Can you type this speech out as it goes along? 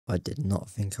I did not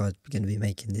think I was going to be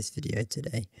making this video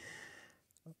today.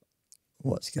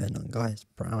 What's going on, guys?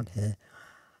 Brown here.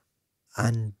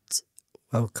 And,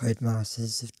 well,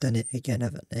 Codemasters have done it again,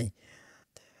 haven't they?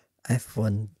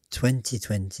 F1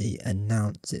 2020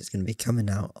 announced it's going to be coming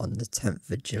out on the 10th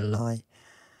of July.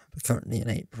 We're currently in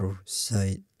April,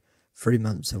 so 3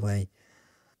 months away.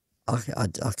 I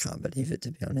can't believe it,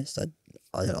 to be honest.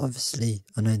 I obviously,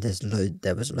 I know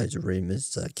there was loads of rumours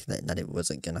circulating that it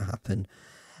wasn't going to happen.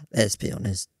 Let's be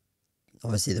honest,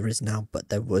 obviously there is now, but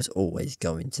there was always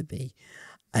going to be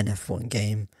an F1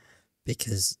 game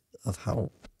because of how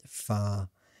far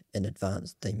in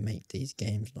advance they make these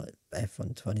games. Like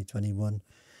F1 2021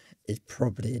 is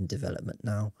probably in development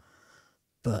now,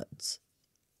 but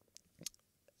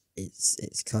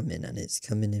it's coming, and it's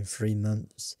coming in 3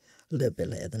 months, a little bit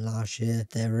later than last year.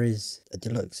 There is a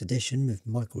deluxe edition with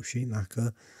Michael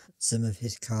Schumacher, some of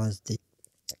his cars.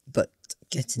 But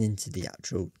getting into the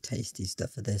actual tasty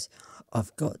stuff of this,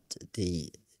 I've got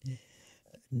the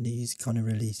news kind of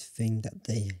release thing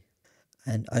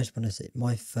and I just want to say,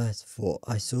 my first thought,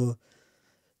 I saw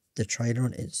the trailer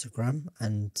on Instagram,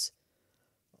 and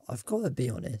I've got to be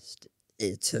honest,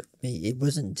 it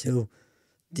wasn't until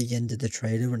the end of the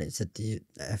trailer when it said the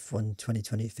F1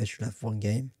 2020 official F1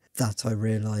 game that I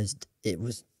realised it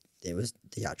was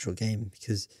the actual game,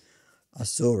 because I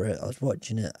saw it, I was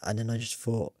watching it, and then I just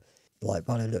thought, like,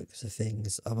 by the looks of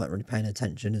things, I wasn't really paying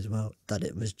attention as well, that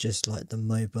it was just like the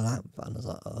mobile app, and I was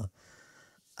like, oh.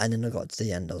 And then I got to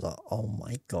the end, I was like, oh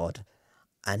my god.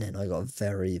 And then I got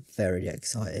very, very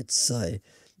excited. So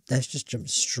let's just jump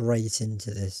straight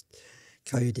into this.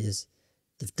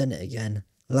 They've done it again.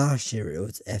 Last year it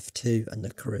was F2 and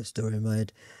the career story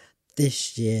mode.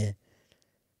 This year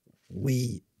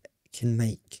we can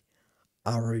make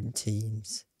our own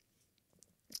teams,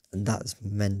 and that's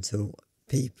mental.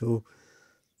 People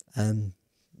been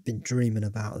dreaming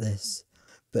about this,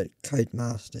 but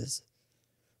Codemasters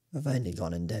have only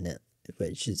gone and done it,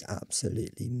 which is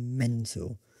absolutely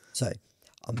mental. So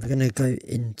I'm going to go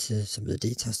into some of the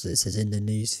details that it says in the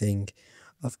news thing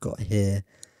I've got here.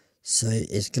 So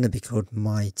it's going to be called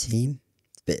My Team,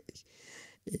 but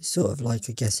it's sort of like,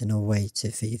 I guess, in a way to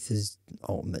FIFA's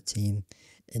Ultimate Team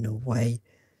in a way.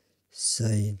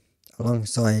 So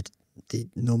alongside the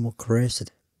normal career, so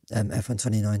F1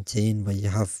 2019, where you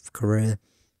have career,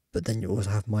 but then you also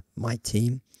have my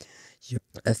team.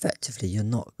 You're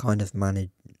not kind of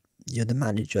you're the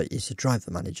manager, it's a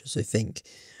driver manager, so think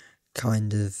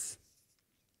kind of,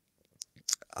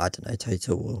 I don't know,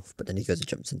 Total Wolf, but then he goes and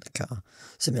jumps in the car,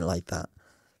 something like that.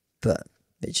 But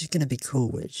which is going to be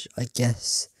cool, which I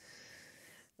guess,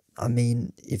 I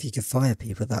mean, if you could fire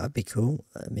people, that would be cool.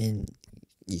 I mean,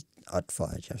 I'd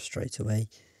fire Jeff straight away.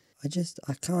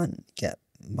 I can't get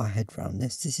my head around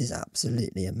this. This is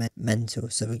absolutely mental.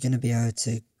 So we're going to be able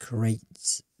to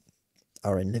create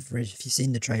our own liveries. If you've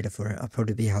seen the trailer for it, I'll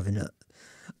probably be having it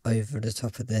over the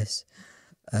top of this.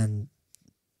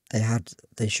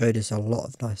 They showed us a lot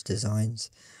of nice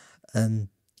designs.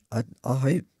 I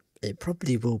hope it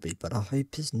probably will be, but I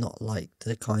hope it's not like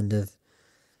the kind of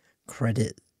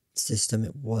credit system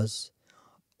it was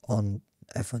on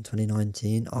F1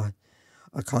 2019. I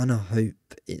kind of hope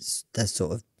they're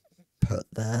sort of put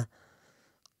there,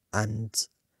 and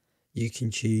you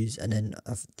can choose. And then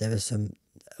there was some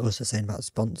also saying about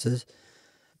sponsors,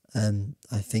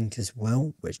 I think as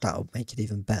well, which that'll make it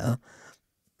even better.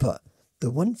 But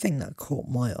the one thing that caught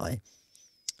my eye,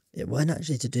 it wasn't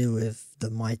actually to do with the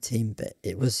My Team bit.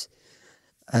 It was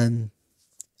the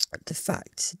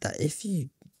fact that if you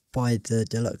buy the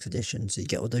deluxe edition, so you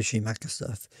get all those Schumacher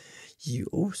stuff, you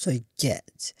also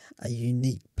get a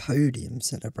unique podium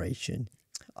celebration.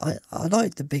 I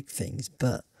like the big things,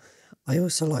 but I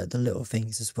also like the little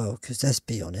things as well, because let's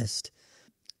be honest,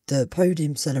 the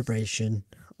podium celebration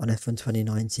on F1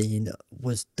 2019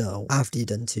 was dull. After you'd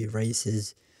done 2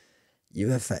 races,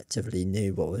 you effectively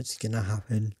knew what was going to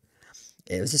happen.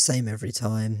 It was the same every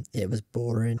time. It was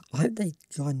boring. I hope they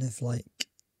kind of, like,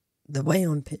 the way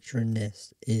I'm picturing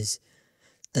this is,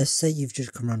 let's say you've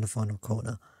just come around the final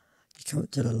corner, you come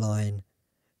up to the line,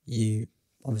 you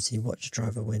obviously watch the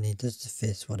driver win, he does the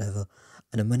fist, whatever,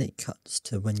 and then when it cuts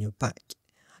to when you're back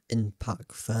in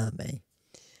Parc Ferme,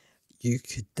 you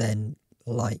could then,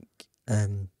 like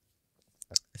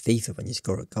FIFA, when you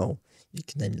score a goal, you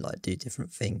can then, like, do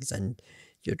different things, and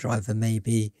your driver,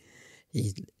 maybe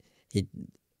he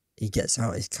gets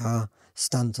out his car,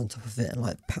 stands on top of it, and,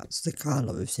 like, pats the car,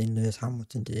 like we've seen Lewis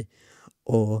Hamilton do,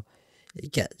 or he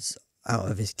gets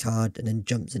out of his car and then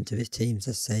jumps into his teams.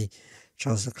 Let's say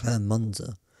Charles Leclerc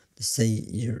Monza. Let's say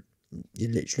you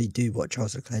literally do what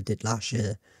Charles Leclerc did last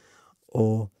year,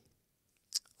 or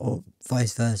or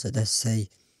vice versa. Let's say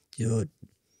you're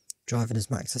driving as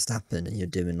Max Verstappen and you're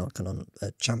doing like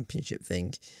a championship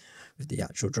thing with the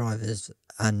actual drivers,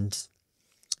 and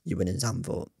you win in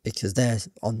Zandvoort, because they're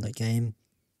on the game.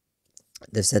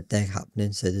 They've said they're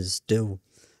happening, so there's still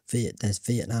there's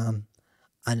Vietnam,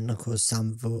 and then of course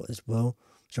Zandvoort as well,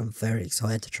 which I'm very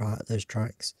excited to try out those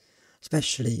tracks,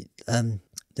 especially the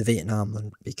Vietnam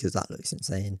one, because that looks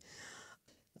insane.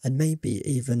 And maybe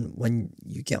even when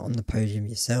you get on the podium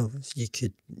yourselves, you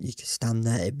could stand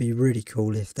there. It'd be really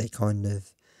cool if they kind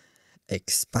of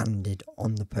expanded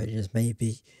on the podiums.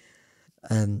 Maybe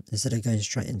instead of going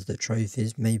straight into the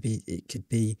trophies, maybe it could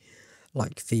be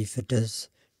like FIFA does,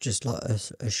 just like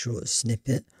a short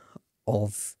snippet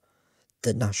of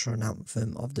the national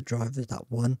anthem of the drivers that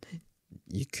won.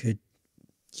 You could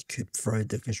throw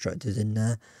the constructors in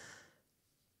there,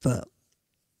 but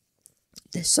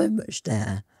there's so much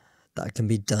there that can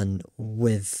be done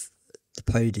with the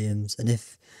podiums, and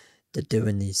if they're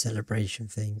doing these celebration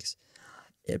things,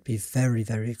 it'd be very,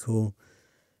 very cool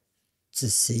to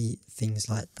see things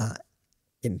like that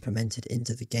implemented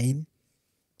into the game.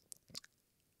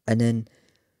 And then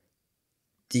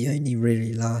the only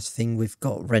really last thing, we've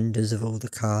got renders of all the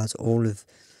cars, all of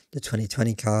the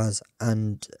 2020 cars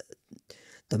and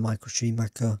the Michael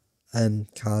Schumacher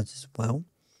cars as well.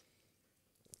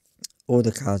 All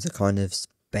the cars are kind of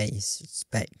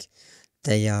spec.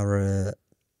 They are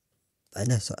an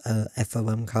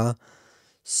FOM car,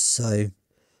 so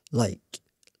like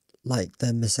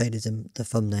the Mercedes in the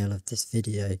thumbnail of this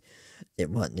video, it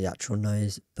wasn't the actual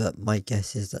nose, but my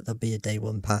guess is that there'll be a day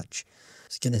one patch. I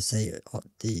was going to say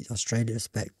the Australia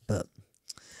spec, but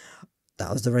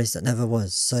that was the race that never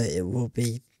was, so it will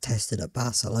be tested at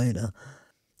Barcelona.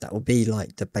 That will be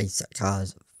like the basic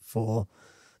cars for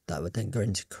that would then go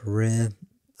into career,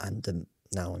 and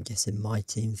now I'm guessing my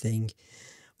team thing,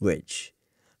 which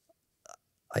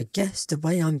I guess the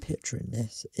way I'm picturing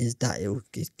this is that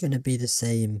it's going to be the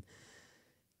same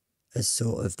as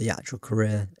sort of the actual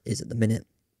career is at the minute,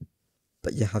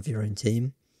 but you have your own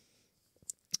team.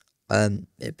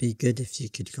 It'd be good if you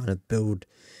could kind of build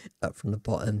up from the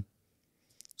bottom.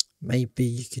 Maybe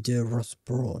you could do a Ross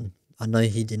Brawn. I know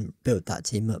he didn't build that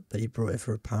team up, but he brought it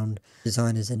for £1.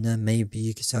 Designers in there. Maybe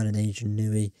you could sign an Adrian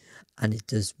Newey, and it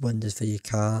does wonders for your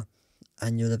car,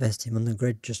 and you're the best team on the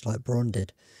grid, just like Brawn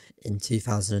did in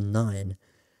 2009.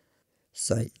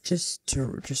 So just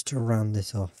to round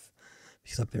this off,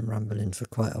 because I've been rambling for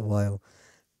quite a while,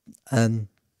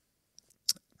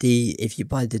 if you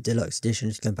buy the deluxe edition,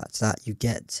 just going back to that, you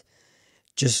get,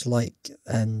 just like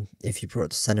if you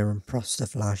brought the Senna and Prost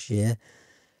stuff last year,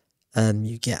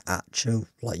 you get actual,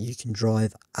 like, you can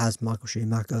drive as Michael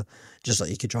Schumacher, just like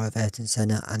you could drive Ayrton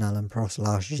Senna and Alain Prost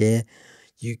last year.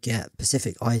 You get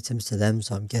specific items to them,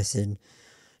 so I'm guessing,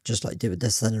 just like you did with the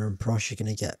Senna and Prost, you're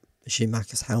going to get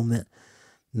Schumacher's helmet.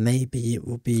 Maybe it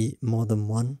will be more than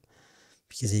one,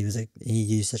 because he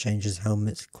used to change his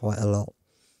helmets quite a lot.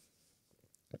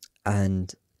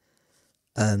 And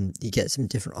you get some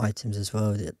different items as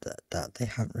well that they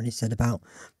haven't really said about.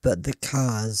 But the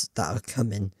cars that are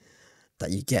coming, that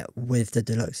you get with the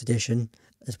deluxe edition,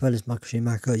 as well as Michael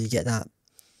Schumacher, you get that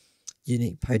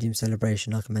unique podium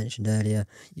celebration like I mentioned earlier.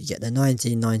 You get the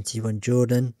 1991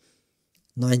 Jordan,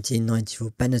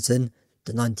 1994 Benetton,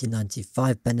 the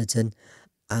 1995 Benetton,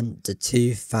 and the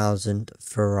 2000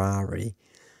 Ferrari.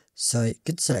 So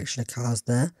good selection of cars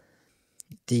there.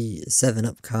 The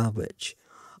 7-Up car, which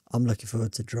I'm looking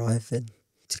forward to driving.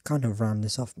 To kind of round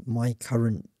this off, my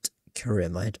current career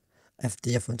mode,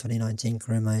 the F1 2019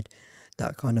 career mode,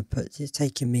 that kind of it's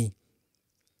taking me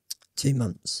 2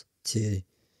 months to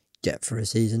get through a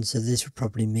season. So this would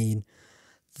probably mean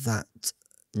that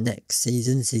next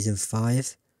season, season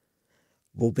 5,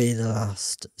 will be the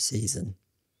last season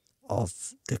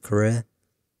of the career.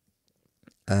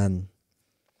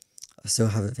 I still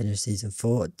haven't finished season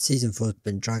 4. Season 4 has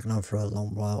been dragging on for a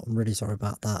long while. I'm really sorry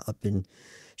about that. I've been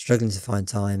struggling to find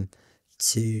time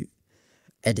to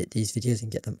edit these videos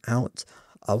and get them out.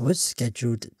 I was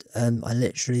scheduled, I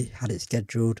literally had it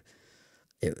scheduled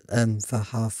for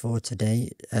 4:30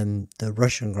 today, the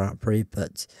Russian Grand Prix,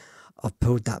 but I've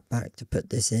pulled that back to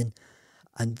put this in,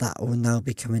 and that will now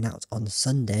be coming out on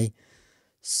Sunday,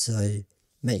 so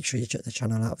make sure you check the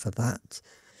channel out for that.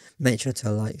 Make sure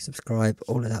to like, subscribe,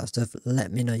 all of that stuff.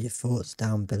 Let me know your thoughts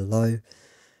down below.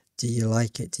 Do you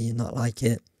like it? Do you not like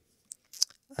it?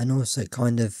 And also,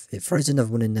 kind of, it throws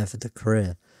another one in there for the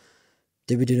career.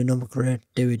 Do we do the normal career?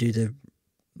 Do we do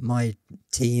my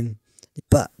team?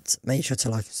 But make sure to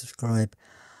like and subscribe.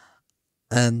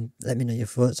 Let me know your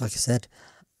thoughts, like I said.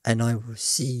 And I will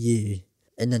see you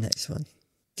in the next one.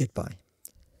 Goodbye.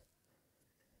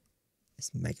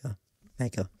 It's mega,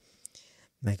 mega,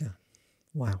 mega.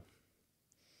 Wow.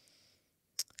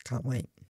 Can't wait.